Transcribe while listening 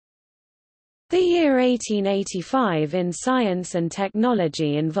The year 1885 in science and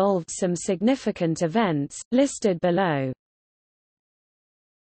technology involved some significant events, listed below.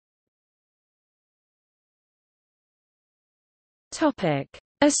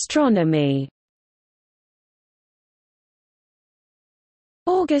 Astronomy.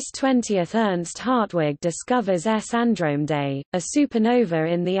 August 20 – Ernst Hartwig discovers S Andromedae, a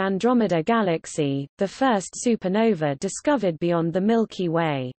supernova in the Andromeda Galaxy, the first supernova discovered beyond the Milky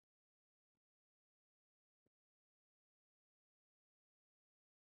Way.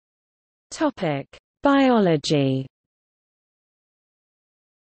 Biology.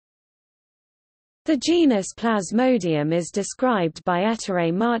 The genus Plasmodium is described by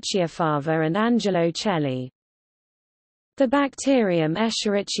Ettore Marchiafava and Angelo Celli. The bacterium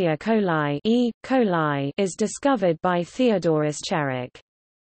Escherichia coli, E. coli is discovered by Theodorus Cherrick.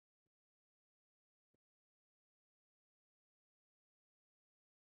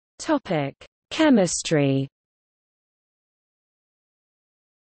 Chemistry.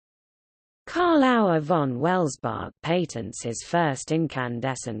 Karl Auer von Welsbach patents his first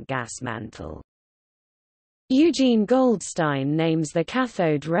incandescent gas mantle. Eugene Goldstein names the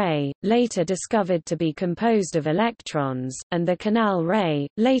cathode ray, later discovered to be composed of electrons, and the canal ray,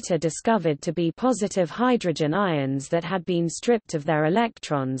 later discovered to be positive hydrogen ions that had been stripped of their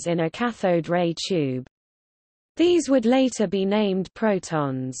electrons in a cathode ray tube. These would later be named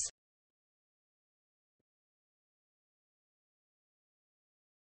protons.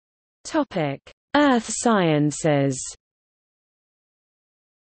 Earth sciences.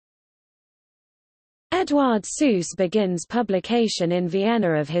 Eduard Suess begins publication in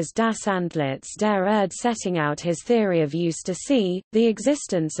Vienna of his Das Antlitz der Erde, setting out his theory of Eustacy, the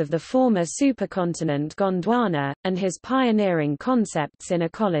existence of the former supercontinent Gondwana, and his pioneering concepts in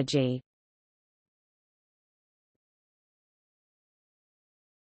ecology.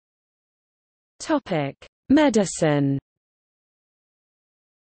 Medicine.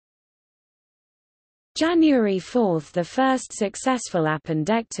 January 4 – The first successful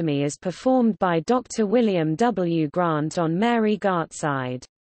appendectomy is performed by Dr. William W. Grant on Mary Gartside.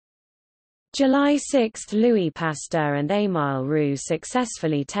 July 6 – Louis Pasteur and Émile Roux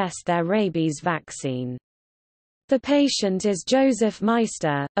successfully test their rabies vaccine. The patient is Joseph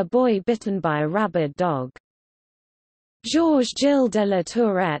Meister, a boy bitten by a rabid dog. Georges-Gilles de la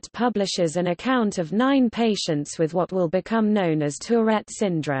Tourette publishes an account of 9 patients with what will become known as Tourette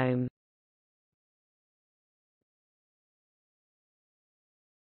syndrome.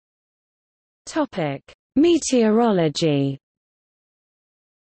 Meteorology.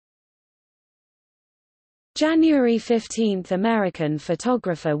 January 15 – American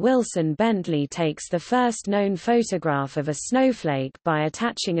photographer Wilson Bentley takes the first known photograph of a snowflake by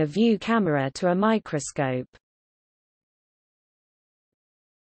attaching a view camera to a microscope.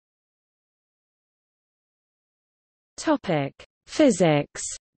 Physics.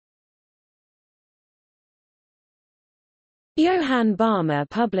 Johann Balmer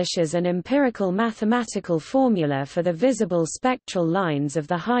publishes an empirical mathematical formula for the visible spectral lines of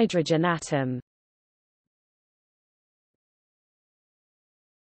the hydrogen atom.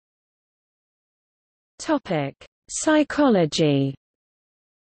 Psychology.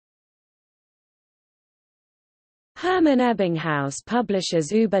 Hermann Ebbinghaus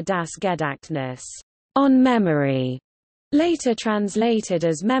publishes Über das Gedächtnis, on memory, later translated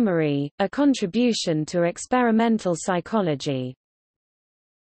as Memory, a contribution to experimental psychology.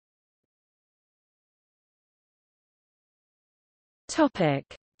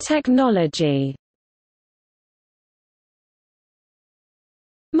 Technology.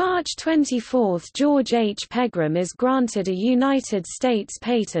 March 24 – George H. Pegram is granted a United States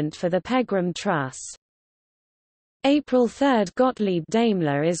patent for the Pegram Truss. April 3 – Gottlieb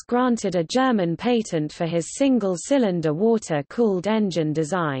Daimler is granted a German patent for his single-cylinder water-cooled engine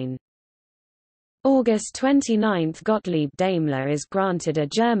design. August 29 – Gottlieb Daimler is granted a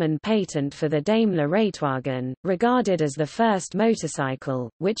German patent for the Daimler Reitwagen, regarded as the first motorcycle,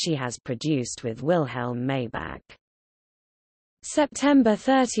 which he has produced with Wilhelm Maybach. September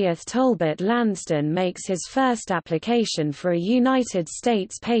 30 – Tolbert Lanston makes his first application for a United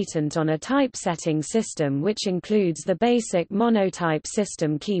States patent on a typesetting system which includes the basic monotype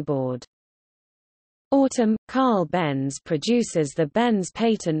system keyboard. Autumn – Carl Benz produces the Benz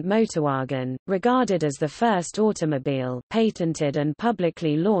patent Motorwagen, regarded as the first automobile, patented and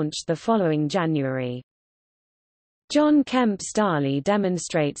publicly launched the following January. John Kemp Starley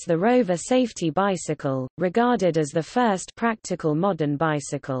demonstrates the Rover safety bicycle, regarded as the first practical modern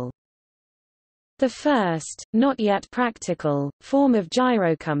bicycle. The first, not yet practical, form of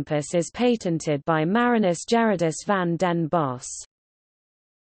gyrocompass is patented by Marinus Gerardus van den Bos.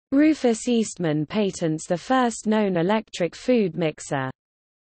 Rufus Eastman patents the first known electric food mixer.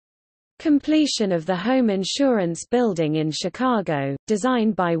 Completion of the home insurance building in Chicago,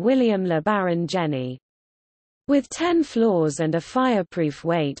 designed by William LeBaron Jenney. With 10 floors and a fireproof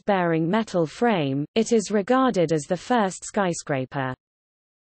weight-bearing metal frame, it is regarded as the first skyscraper.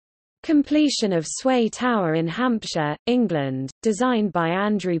 Completion of Sway Tower in Hampshire, England, designed by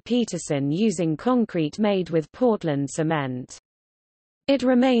Andrew Peterson using concrete made with Portland cement. It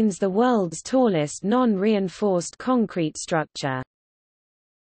remains the world's tallest non-reinforced concrete structure.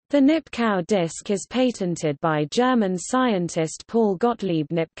 The Nipkow disk is patented by German scientist Paul Gottlieb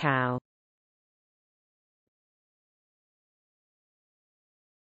Nipkow.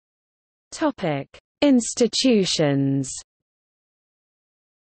 Topic: Institutions.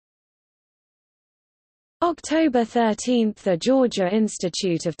 October 13 – The Georgia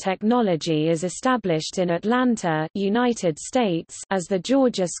Institute of Technology is established in Atlanta, United States, as the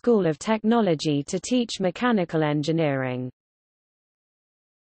Georgia School of Technology to teach mechanical engineering.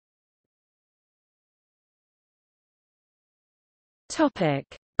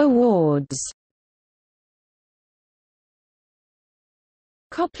 Topic: Awards.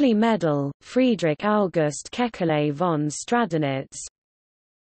 Copley Medal, Friedrich August Kekulé von Stradonitz.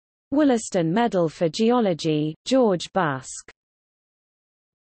 Wollaston Medal for Geology, George Busk.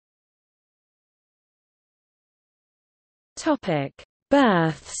 Topic: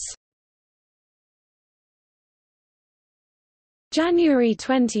 Births. January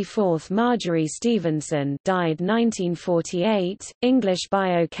 24 – Marjorie Stevenson, died 1948, English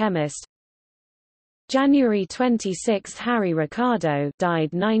biochemist. January 26 – Harry Ricardo,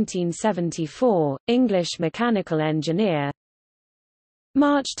 died 1974, English mechanical engineer.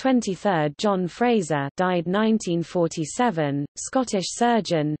 March 23 – John Fraser, died 1947, Scottish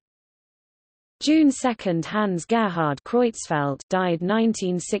surgeon. June 2 – Hans Gerhard Creutzfeldt, died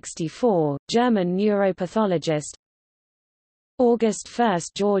 1964, German neuropathologist. August 1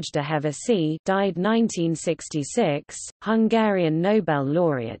 – George de Hevesy, died 1966, Hungarian Nobel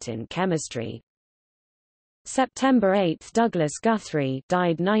laureate in chemistry. September 8 – Douglas Guthrie,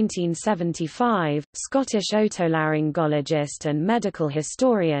 died 1975, Scottish otolaryngologist and medical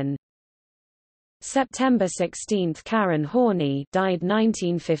historian. September 16 – Karen Horney, died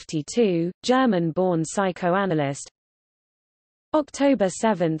 1952, German-born psychoanalyst. October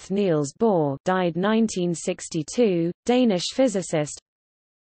 7 – Niels Bohr, died 1962, Danish physicist.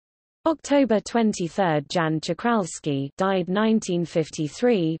 October 23 – Jan Czochralski, died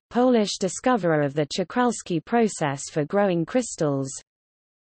 1953, Polish discoverer of the Czochralski process for growing crystals.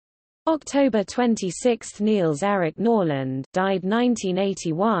 October 26 – Niels Erik Norlund, died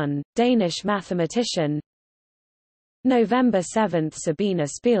 1981, Danish mathematician. November 7 – Sabina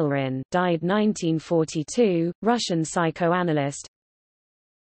Spielrin, died 1942, Russian psychoanalyst.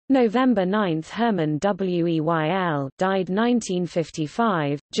 November 9 – Hermann Weyl, died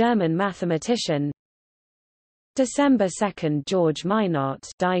 1955, German mathematician. December 2 – George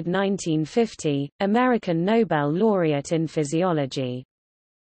Minot, died 1950, American Nobel laureate in physiology.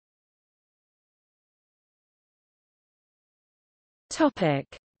 Topic: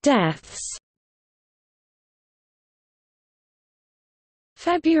 Deaths.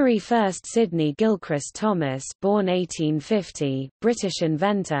 February 1 – Sidney Gilchrist Thomas, born 1850, British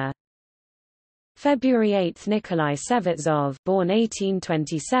inventor. February 8 – Nikolai Sevetsov, born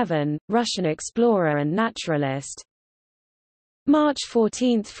 1827, Russian explorer and naturalist. March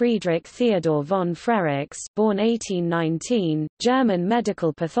 14 – Friedrich Theodor von Frerichs, born 1819, German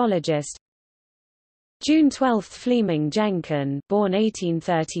medical pathologist. June 12 – Fleming Jenkin, born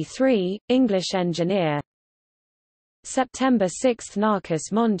 1833, English engineer. September 6 –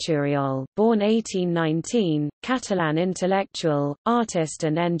 Narcís Monturiol, born 1819, Catalan intellectual, artist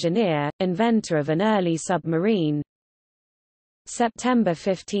and engineer, inventor of an early submarine. September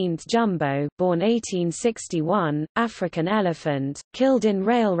 15 – Jumbo, born 1861, African elephant, killed in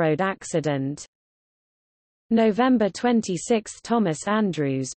railroad accident. November 26 – Thomas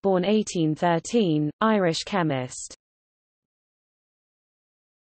Andrews, born 1813, Irish chemist.